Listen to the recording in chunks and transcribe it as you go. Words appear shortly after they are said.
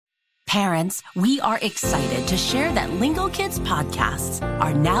Parents, we are excited to share that Lingo Kids podcasts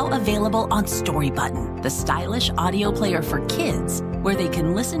are now available on Storybutton, the stylish audio player for kids, where they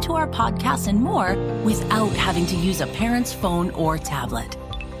can listen to our podcasts and more without having to use a parent's phone or tablet.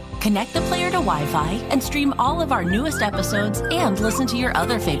 Connect the player to Wi-Fi and stream all of our newest episodes and listen to your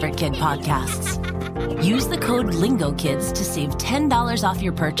other favorite kid podcasts. Use the code LingoKids to save $10 off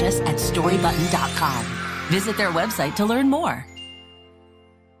your purchase at storybutton.com. Visit their website to learn more.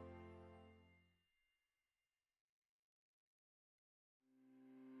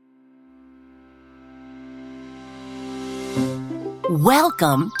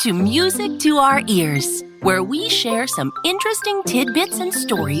 Welcome to Music to Our Ears, where we share some interesting tidbits and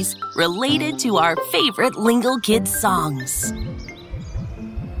stories related to our favorite Lingo Kids songs.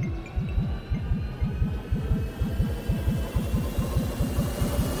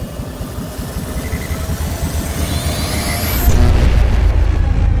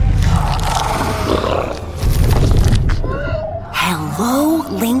 Hello,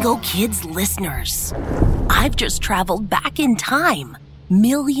 Lingo Kids listeners. I've just traveled back in time,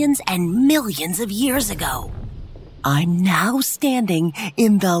 millions and millions of years ago. I'm now standing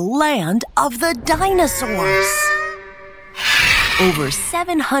in the land of the dinosaurs. Over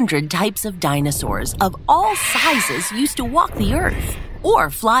 700 types of dinosaurs of all sizes used to walk the earth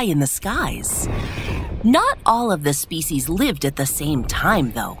or fly in the skies. Not all of the species lived at the same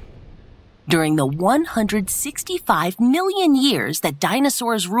time, though. During the 165 million years that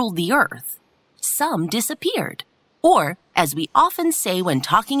dinosaurs ruled the earth, some disappeared, or, as we often say when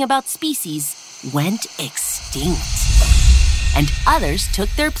talking about species, went extinct, and others took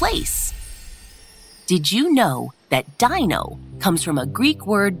their place. Did you know that dino comes from a Greek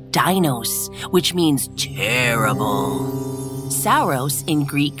word dinos, which means terrible? Sauros in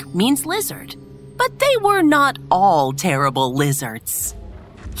Greek means lizard, but they were not all terrible lizards.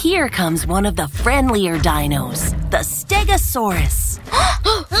 Here comes one of the friendlier dinos, the Stegosaurus.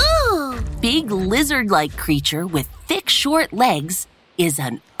 Big lizard-like creature with thick, short legs is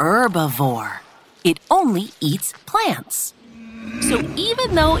an herbivore. It only eats plants. So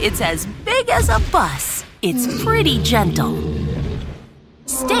even though it's as big as a bus, it's pretty gentle.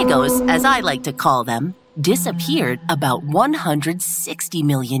 Stegos, as I like to call them, disappeared about 160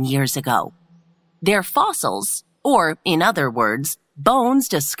 million years ago. Their fossils, or in other words, bones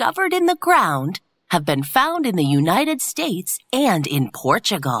discovered in the ground, have been found in the United States and in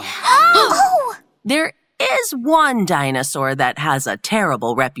Portugal. Oh! There is one dinosaur that has a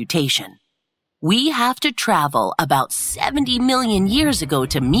terrible reputation. We have to travel about 70 million years ago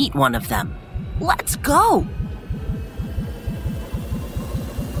to meet one of them. Let's go!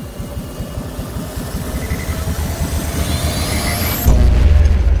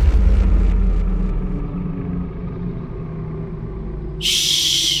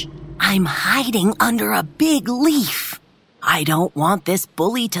 Shh! I'm hiding under a big leaf. I don't want this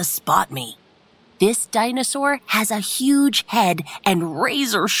bully to spot me. This dinosaur has a huge head and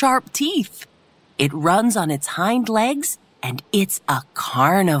razor-sharp teeth. It runs on its hind legs, and it's a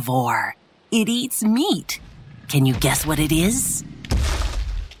carnivore. It eats meat. Can you guess what it is?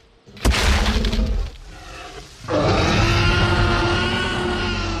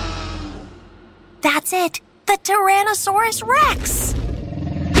 That's it! The Tyrannosaurus Rex!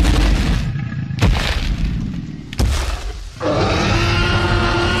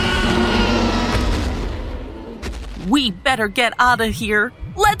 We better get out of here.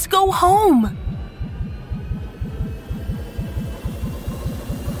 Let's go home.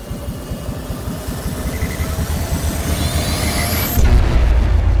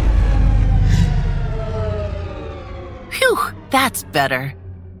 Phew, that's better.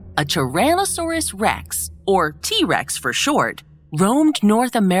 A Tyrannosaurus Rex, or T-Rex for short, roamed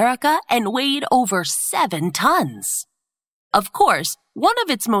North America and weighed over 7 tons. Of course, one of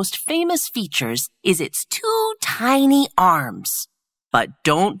its most famous features is its 2 tiny arms. But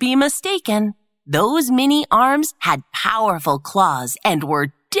don't be mistaken. Those mini arms had powerful claws and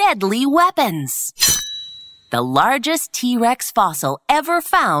were deadly weapons. The largest T-Rex fossil ever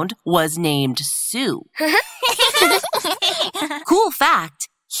found was named Sue. Cool fact,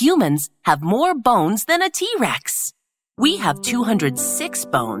 humans have more bones than a T-Rex. We have 206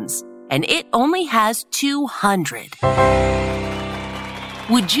 bones, and it only has 200.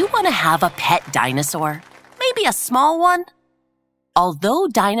 Would you want to have a pet dinosaur? Maybe a small one? Although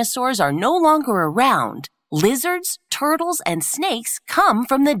dinosaurs are no longer around, lizards, turtles, and snakes come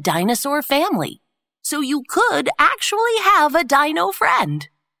from the dinosaur family. So you could actually have a dino friend.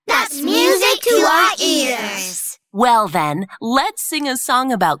 That's music to our ears. Well then, let's sing a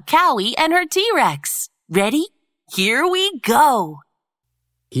song about Cowie and her T-Rex. Ready? Here we go.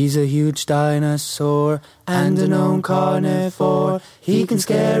 He's a huge dinosaur and a known carnivore. He can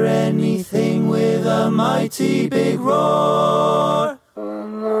scare anything with a mighty big roar.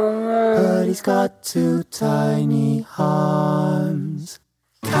 But he's got 2 tiny arms.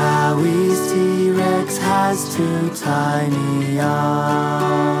 Cowie's T-Rex has 2 tiny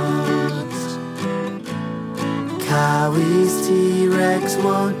arms. Cowie's T-Rex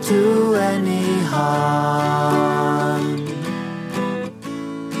won't do any harm.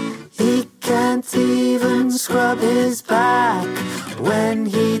 He can't even scrub his back when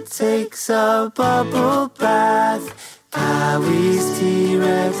he takes a bubble bath. Cowie's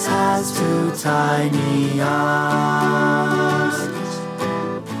T-Rex has 2 tiny arms.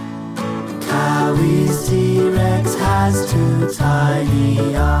 Cowie's T-Rex has 2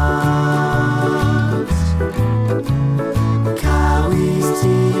 tiny arms. Cowie's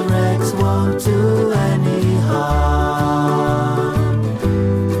T-Rex won't do any harm.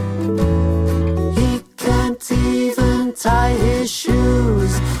 He can't even tie his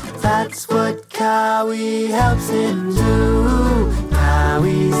shoes. That's what Cowie helps him do.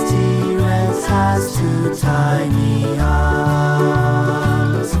 Cowie's T-Rex has 2 tiny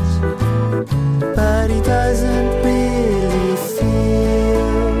arms. But he doesn't really feel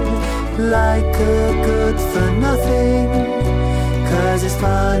like a good-for-nothing, 'cause his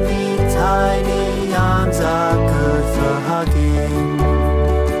funny tiny arms are good for hugging.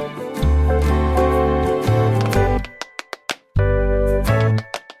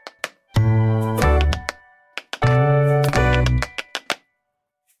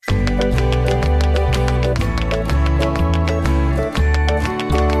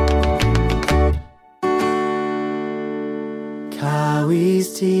 Cowie's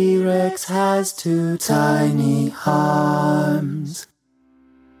T-Rex has 2 tiny arms.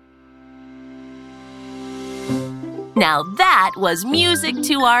 Now that was music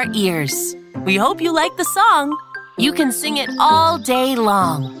to our ears. We hope you like the song. You can sing it all day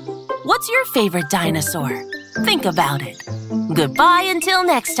long. What's your favorite dinosaur? Think about it. Goodbye until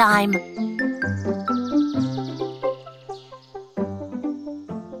next time.